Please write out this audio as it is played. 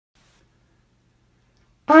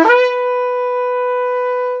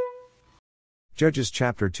Judges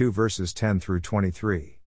chapter 2 verses 10 through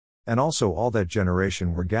 23. And also all that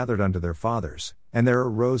generation were gathered unto their fathers, and there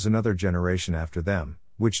arose another generation after them,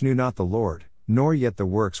 which knew not the Lord, nor yet the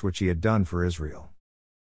works which he had done for Israel.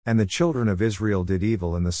 And the children of Israel did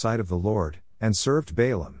evil in the sight of the Lord, and served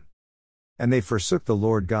Baalim. And they forsook the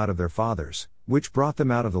Lord God of their fathers, which brought them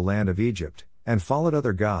out of the land of Egypt, and followed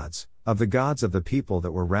other gods, of the gods of the people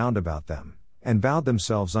that were round about them, and bowed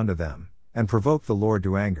themselves unto them, and provoked the Lord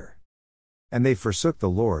to anger. And they forsook the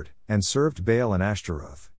Lord, and served Baal and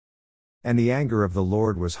Ashtaroth. And the anger of the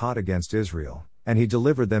Lord was hot against Israel, and he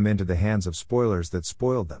delivered them into the hands of spoilers that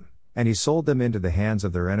spoiled them, and he sold them into the hands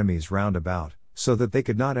of their enemies round about, so that they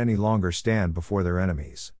could not any longer stand before their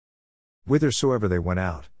enemies. Whithersoever they went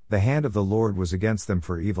out, the hand of the Lord was against them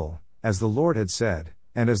for evil, as the Lord had said,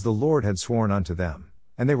 and as the Lord had sworn unto them,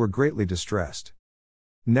 and they were greatly distressed.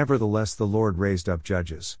 Nevertheless the Lord raised up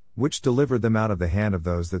judges, which delivered them out of the hand of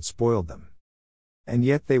those that spoiled them. And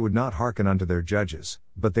yet they would not hearken unto their judges,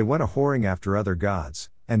 but they went a-whoring after other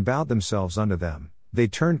gods, and bowed themselves unto them. They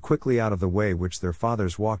turned quickly out of the way which their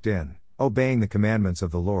fathers walked in, obeying the commandments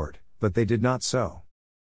of the Lord, but they did not so.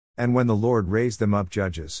 And when the Lord raised them up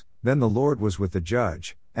judges, then the Lord was with the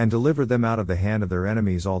judge, and delivered them out of the hand of their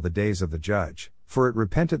enemies all the days of the judge, for it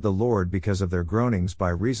repented the Lord because of their groanings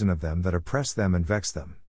by reason of them that oppressed them and vexed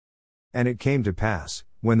them. And it came to pass,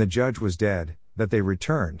 when the judge was dead, that they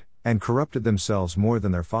returned, and corrupted themselves more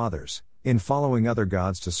than their fathers, in following other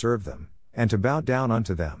gods to serve them, and to bow down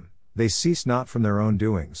unto them. They ceased not from their own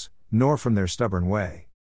doings, nor from their stubborn way.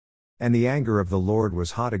 And the anger of the Lord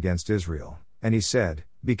was hot against Israel, and he said,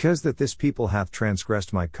 Because that this people hath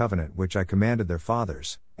transgressed my covenant which I commanded their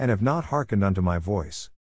fathers, and have not hearkened unto my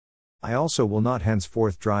voice, I also will not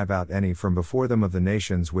henceforth drive out any from before them of the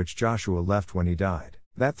nations which Joshua left when he died,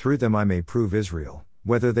 that through them I may prove Israel,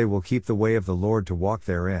 whether they will keep the way of the Lord to walk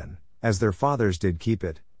therein, as their fathers did keep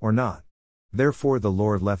it, or not. Therefore the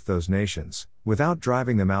Lord left those nations, without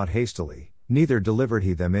driving them out hastily, neither delivered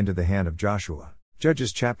he them into the hand of Joshua.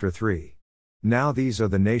 Judges chapter 3. Now these are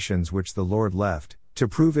the nations which the Lord left, to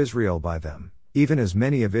prove Israel by them, even as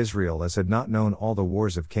many of Israel as had not known all the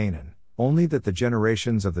wars of Canaan, only that the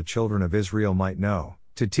generations of the children of Israel might know,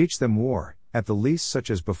 to teach them war, at the least such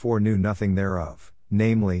as before knew nothing thereof,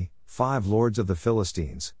 namely, 5 lords of the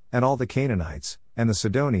Philistines, and all the Canaanites, and the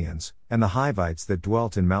Sidonians, and the Hivites that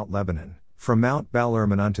dwelt in Mount Lebanon, from Mount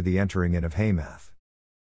Baal-Hermon unto the entering in of Hamath.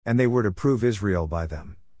 And they were to prove Israel by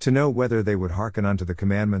them, to know whether they would hearken unto the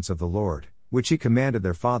commandments of the Lord, which he commanded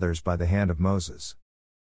their fathers by the hand of Moses.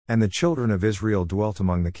 And the children of Israel dwelt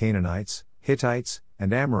among the Canaanites, Hittites,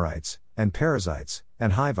 and Amorites, and Perizzites,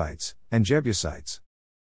 and Hivites, and Jebusites.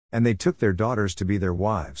 And they took their daughters to be their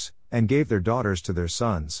wives, and gave their daughters to their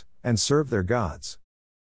sons, and served their gods.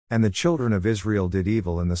 And the children of Israel did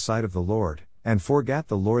evil in the sight of the Lord, and forgat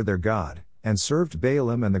the Lord their God, and served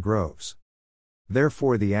Baalim and the groves.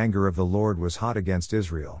 Therefore the anger of the Lord was hot against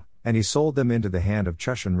Israel, and he sold them into the hand of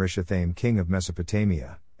Chushan-Rishathaim king of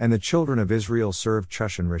Mesopotamia, and the children of Israel served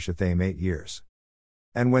Chushan-Rishathaim 8 years.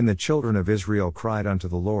 And when the children of Israel cried unto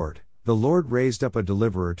the Lord raised up a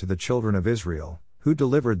deliverer to the children of Israel, who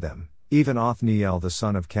delivered them, even Othniel the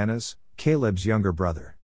son of Kenaz, Caleb's younger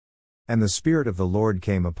brother. And the Spirit of the Lord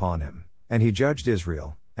came upon him, and he judged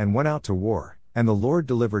Israel, and went out to war, and the Lord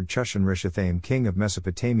delivered Chushan-Rishathaim king of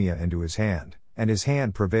Mesopotamia into his hand, and his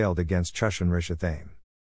hand prevailed against Chushan-Rishathaim.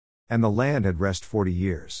 And the land had rest 40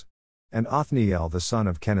 years. And Othniel the son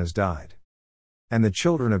of Kenaz died. And the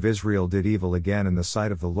children of Israel did evil again in the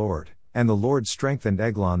sight of the Lord, and the Lord strengthened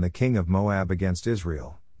Eglon the king of Moab against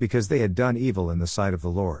Israel, because they had done evil in the sight of the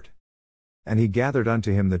Lord. And he gathered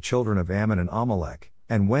unto him the children of Ammon and Amalek,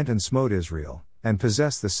 and went and smote Israel, and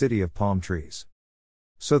possessed the city of palm trees.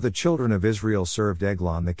 So the children of Israel served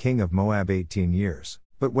Eglon the king of Moab 18 years,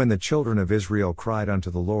 but when the children of Israel cried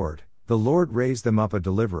unto the Lord raised them up a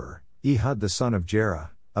deliverer, Ehud the son of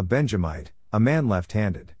Jerah, a Benjamite, a man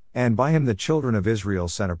left-handed, and by him the children of Israel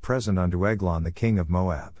sent a present unto Eglon the king of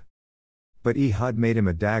Moab. But Ehud made him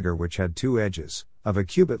a dagger which had 2 edges, of a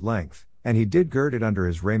cubit length, and he did gird it under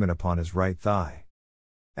his raiment upon his right thigh.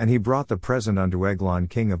 And he brought the present unto Eglon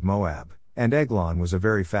king of Moab, and Eglon was a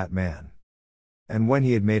very fat man. And when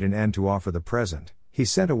he had made an end to offer the present, he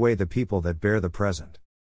sent away the people that bare the present.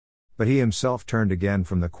 But he himself turned again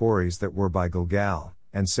from the quarries that were by Gilgal,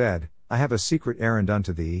 and said, I have a secret errand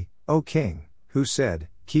unto thee, O king, who said,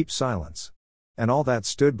 Keep silence. And all that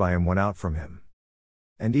stood by him went out from him.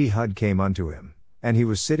 And Ehud came unto him, and he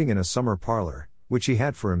was sitting in a summer parlor, which he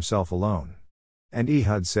had for himself alone. And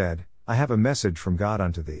Ehud said, I have a message from God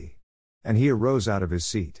unto thee. And he arose out of his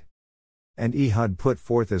seat. And Ehud put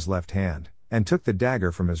forth his left hand, and took the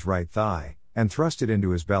dagger from his right thigh, and thrust it into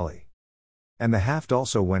his belly. And the haft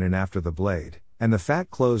also went in after the blade, and the fat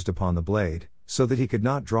closed upon the blade, so that he could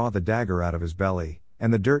not draw the dagger out of his belly,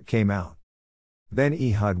 and the dirt came out. Then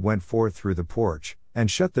Ehud went forth through the porch, and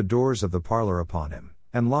shut the doors of the parlor upon him,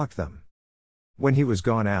 and locked them. When he was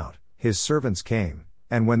gone out, his servants came,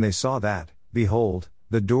 and when they saw that, behold,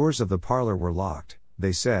 the doors of the parlor were locked,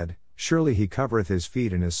 they said, Surely he covereth his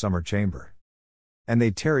feet in his summer chamber. And they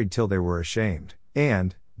tarried till they were ashamed,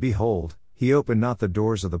 and, behold, he opened not the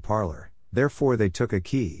doors of the parlor, therefore they took a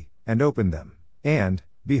key, and opened them, and,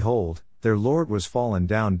 behold, their lord was fallen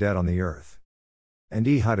down dead on the earth. And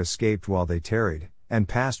Ehud escaped while they tarried, and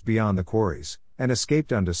passed beyond the quarries, and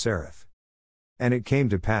escaped unto Saith. And it came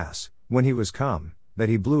to pass, when he was come, that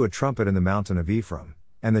he blew a trumpet in the mountain of Ephraim,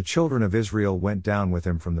 and the children of Israel went down with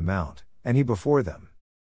him from the mount, and he before them.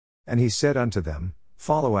 And he said unto them,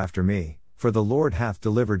 Follow after me, for the Lord hath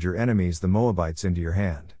delivered your enemies the Moabites into your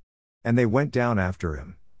hand. And they went down after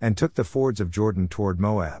him, and took the fords of Jordan toward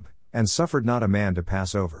Moab, and suffered not a man to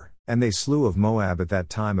pass over. And they slew of Moab at that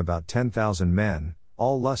time about 10,000 men,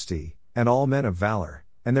 all lusty, and all men of valor,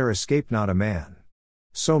 and there escaped not a man.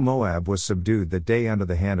 So Moab was subdued that day unto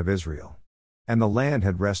the hand of Israel. And the land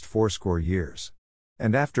had rest 80 years.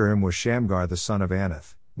 And after him was Shamgar the son of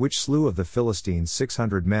Anath, which slew of the Philistines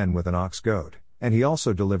 600 men with an ox goad, and he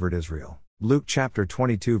also delivered Israel. Luke chapter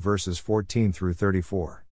 22 verses 14 through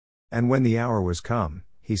 34. And when the hour was come,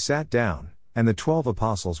 he sat down, and the 12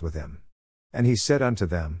 apostles with him. And he said unto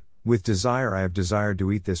them, With desire I have desired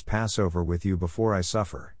to eat this Passover with you before I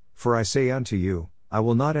suffer, for I say unto you, I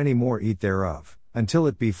will not any more eat thereof, until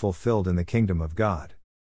it be fulfilled in the kingdom of God.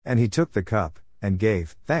 And he took the cup, and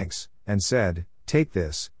gave thanks, and said, Take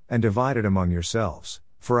this, and divide it among yourselves,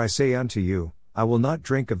 for I say unto you, I will not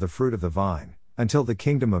drink of the fruit of the vine, until the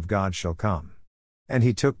kingdom of God shall come. And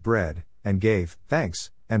he took bread, and gave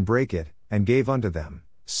thanks, and brake it, and gave unto them,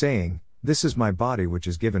 saying, This is my body which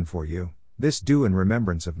is given for you, this do in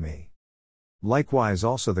remembrance of me. Likewise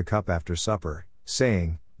also the cup after supper,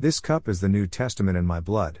 saying, This cup is the New Testament in my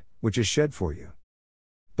blood, which is shed for you.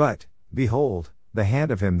 But, behold, the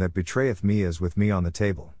hand of him that betrayeth me is with me on the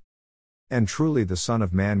table. And truly the Son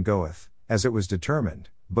of Man goeth, as it was determined,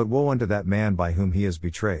 but woe unto that man by whom he is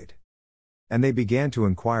betrayed. And they began to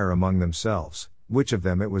inquire among themselves, which of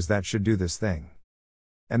them it was that should do this thing.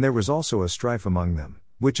 And there was also a strife among them,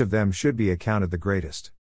 which of them should be accounted the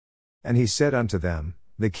greatest. And he said unto them,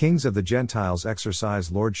 The kings of the Gentiles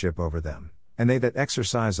exercise lordship over them, and they that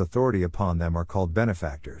exercise authority upon them are called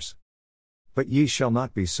benefactors. But ye shall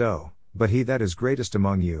not be so, but he that is greatest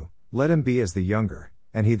among you, let him be as the younger,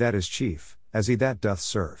 and he that is chief, as he that doth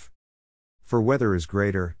serve. For whether is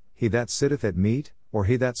greater, he that sitteth at meat, or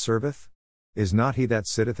he that serveth? Is not he that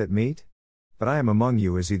sitteth at meat? But I am among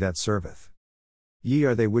you as he that serveth. Ye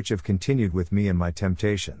are they which have continued with me in my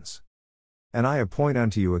temptations. And I appoint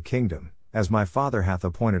unto you a kingdom, as my Father hath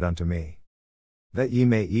appointed unto me. That ye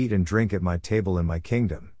may eat and drink at my table in my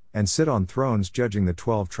kingdom, and sit on thrones judging the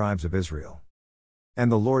 12 tribes of Israel.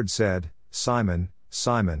 And the Lord said, Simon,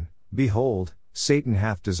 Simon, behold, Satan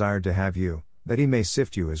hath desired to have you, that he may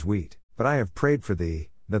sift you as wheat. But I have prayed for thee,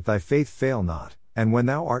 that thy faith fail not, and when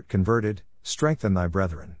thou art converted, strengthen thy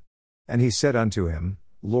brethren. And he said unto him,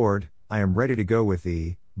 Lord, I am ready to go with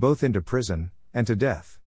thee, both into prison, and to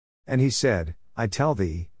death. And he said, I tell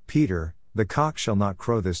thee, Peter, the cock shall not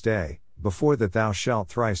crow this day, before that thou shalt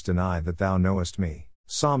thrice deny that thou knowest me.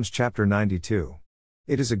 Psalms chapter 92.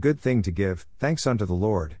 It is a good thing to give thanks unto the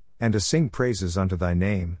Lord, and to sing praises unto thy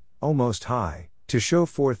name, O Most High, to show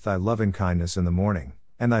forth thy lovingkindness in the morning,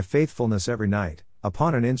 and thy faithfulness every night,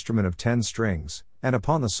 upon an instrument of 10 strings, and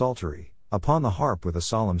upon the psaltery, upon the harp with a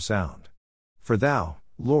solemn sound. For thou,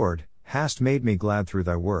 Lord, hast made me glad through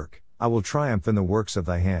thy work, I will triumph in the works of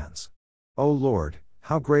thy hands. O Lord,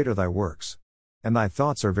 how great are thy works! And thy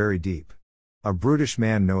thoughts are very deep. A brutish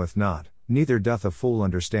man knoweth not, neither doth a fool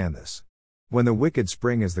understand this. When the wicked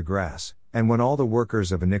spring as the grass, and when all the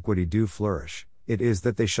workers of iniquity do flourish, it is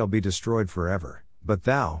that they shall be destroyed forever. But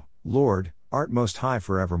thou, Lord, art most high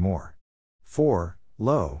forevermore. For,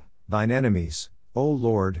 lo, thine enemies, O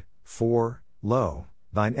Lord, lo,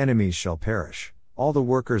 thine enemies shall perish, all the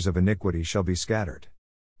workers of iniquity shall be scattered.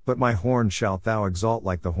 But my horn shalt thou exalt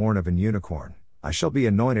like the horn of an unicorn, I shall be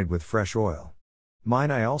anointed with fresh oil.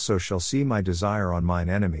 Mine eye also shall see my desire on mine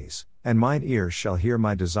enemies, and mine ears shall hear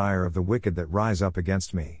my desire of the wicked that rise up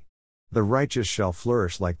against me. The righteous shall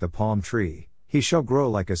flourish like the palm tree, he shall grow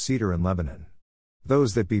like a cedar in Lebanon.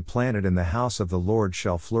 Those that be planted in the house of the Lord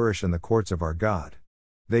shall flourish in the courts of our God.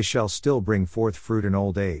 They shall still bring forth fruit in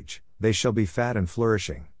old age, they shall be fat and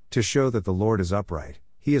flourishing, to show that the Lord is upright,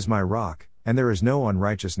 he is my rock, and there is no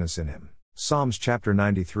unrighteousness in him. Psalms chapter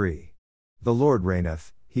 93. The Lord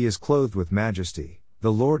reigneth, he is clothed with majesty,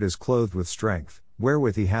 the Lord is clothed with strength,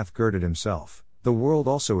 wherewith he hath girded himself, the world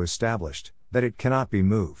also established, that it cannot be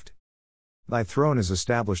moved. Thy throne is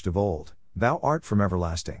established of old, thou art from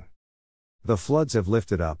everlasting. The floods have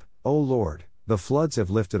lifted up, O Lord, the floods have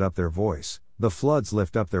lifted up their voice, the floods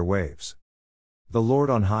lift up their waves. The Lord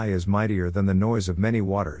on high is mightier than the noise of many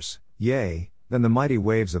waters, yea, than the mighty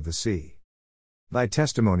waves of the sea. Thy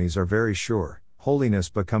testimonies are very sure, holiness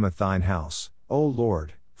becometh thine house, O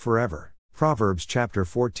Lord, forever. Proverbs chapter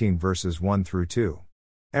 14 verses 1 through 2.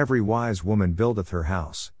 Every wise woman buildeth her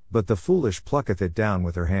house, but the foolish plucketh it down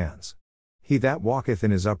with her hands. He that walketh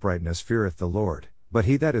in his uprightness feareth the Lord, but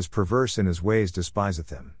he that is perverse in his ways despiseth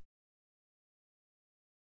him.